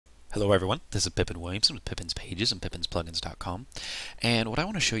Hello everyone, this is Pippin Williamson with Pippin's Pages and Pippin'sPlugins.com, and what I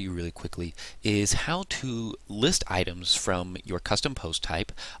want to show you really quickly is how to list items from your custom post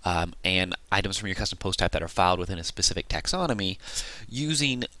type and items from your custom post type that are filed within a specific taxonomy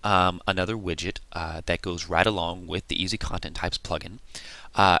using another widget that goes right along with the Easy Content Types plugin.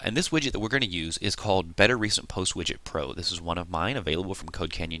 And this widget that we're going to use is called Better Recent Post Widget Pro. This is one of mine, available from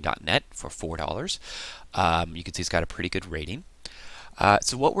CodeCanyon.net for $4. You can see it's got a pretty good rating.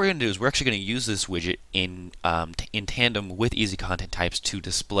 So what we're going to do is we're actually going to use this widget in tandem with Easy Content Types to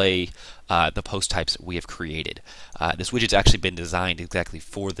display the post types that we have created. This widget's actually been designed exactly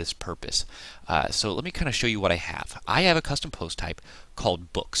for this purpose. So let me kind of show you what I have. I have a custom post type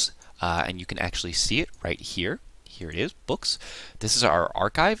called Books, and you can actually see it right here. Here it is, Books. This is our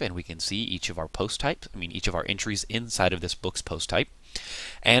archive, and we can see each of our post types, each of our entries inside of this Books post type.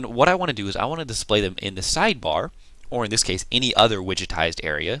 And what I want to do is I want to display them in the sidebar, or in this case, any other widgetized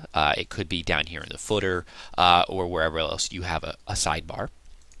area. It could be down here in the footer or wherever else you have a sidebar.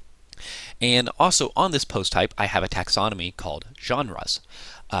 And also on this post type, I have a taxonomy called genres.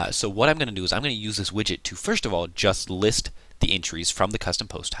 So what I'm going to do is I'm going to use this widget to, first of all, just list the entries from the custom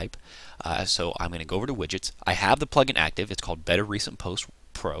post type. So I'm going to go over to widgets. I have the plugin active. It's called Better Recent Post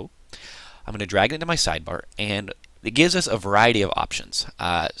Pro. I'm going to drag it into my sidebar, and it gives us a variety of options.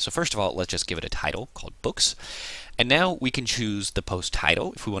 So first of all, let's just give it a title called Books. And now we can choose the post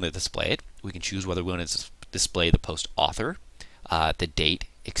title if we want to display it. We can choose whether we want to display the post author, the date,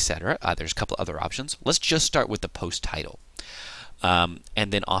 etc. There's a couple other options. Let's just start with the post title. And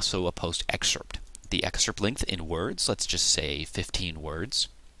then also a post excerpt. The excerpt length in words, let's just say 15 words.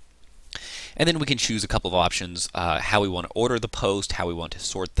 And then we can choose a couple of options, how we want to order the post, how we want to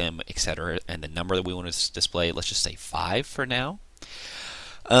sort them, etc. And the number that we want to display, let's just say 5 for now.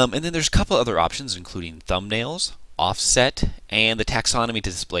 And then there's a couple other options, including thumbnails, offset, and the taxonomy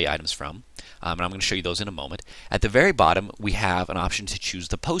to display items from. And I'm going to show you those in a moment. At the very bottom, we have an option to choose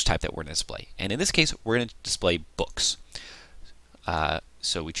the post type that we're going to display. And in this case, we're going to display Books.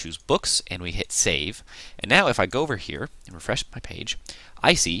 So we choose Books, and we hit Save. And now if I go over here and refresh my page,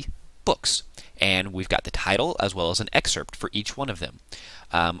 I see Books. And we've got the title as well as an excerpt for each one of them.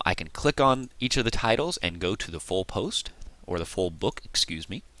 I can click on each of the titles and go to the full post, or the full book, excuse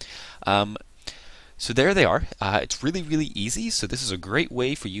me. So there they are. It's really, really easy. So this is a great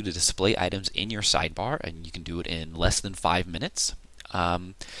way for you to display items in your sidebar, and you can do it in less than 5 minutes.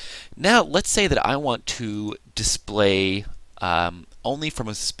 Now, let's say that I want to display only from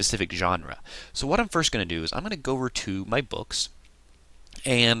a specific genre. So what I'm first going to do is I'm going to go over to my Books,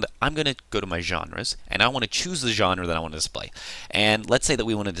 and I'm going to go to my genres, and I want to choose the genre that I want to display. And let's say that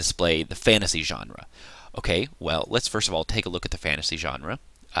we want to display the fantasy genre. Okay, well, let's first of all take a look at the fantasy genre.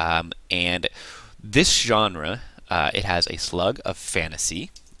 And this genre, it has a slug of fantasy.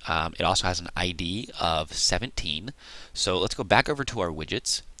 It also has an ID of 17. So let's go back over to our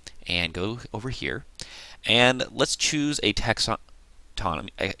widgets and go over here. And let's choose a taxonomy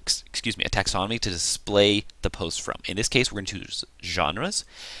to display the post from. In this case, we're going to choose genres,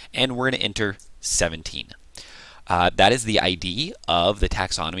 and we're going to enter 17. That is the ID of the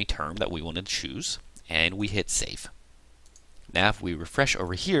taxonomy term that we want to choose, and we hit Save. Now, if we refresh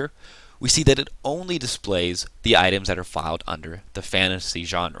over here, we see that it only displays the items that are filed under the fantasy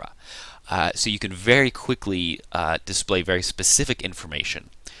genre. So you can very quickly display very specific information.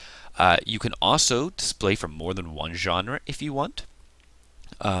 You can also display from more than one genre if you want.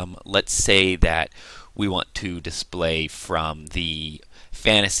 Let's say that we want to display from the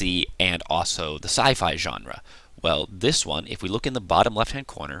fantasy and also the sci-fi genre. Well, this one, if we look in the bottom left-hand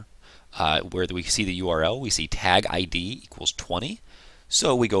corner, where we see the URL, we see tag ID equals 20.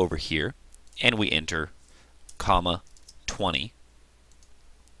 So we go over here and we enter comma 20,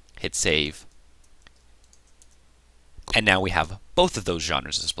 hit Save, and now we have both of those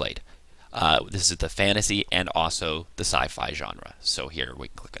genres displayed. This is the fantasy and also the sci-fi genre. So here we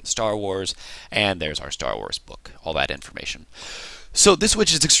can click on Star Wars, and there's our Star Wars book, all that information. So this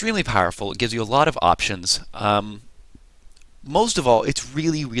widget is extremely powerful. It gives you a lot of options. Most of all, it's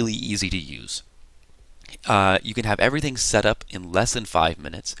really, really easy to use. You can have everything set up in less than 5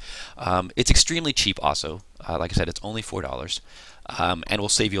 minutes. It's extremely cheap also. Like I said, it's only $4. And will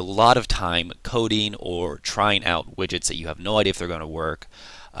save you a lot of time coding or trying out widgets that you have no idea if they're going to work.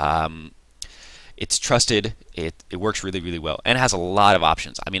 It's trusted, it works really, really well, and it has a lot of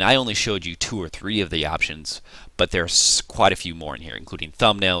options. I only showed you 2 or 3 of the options, but there's quite a few more in here, including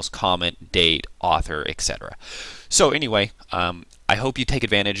thumbnails, comment, date, author, etc. So anyway, I hope you take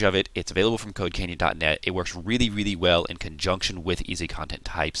advantage of it. It's available from CodeCanyon.net. It works really, really well in conjunction with Easy Content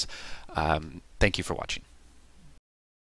Types. Thank you for watching.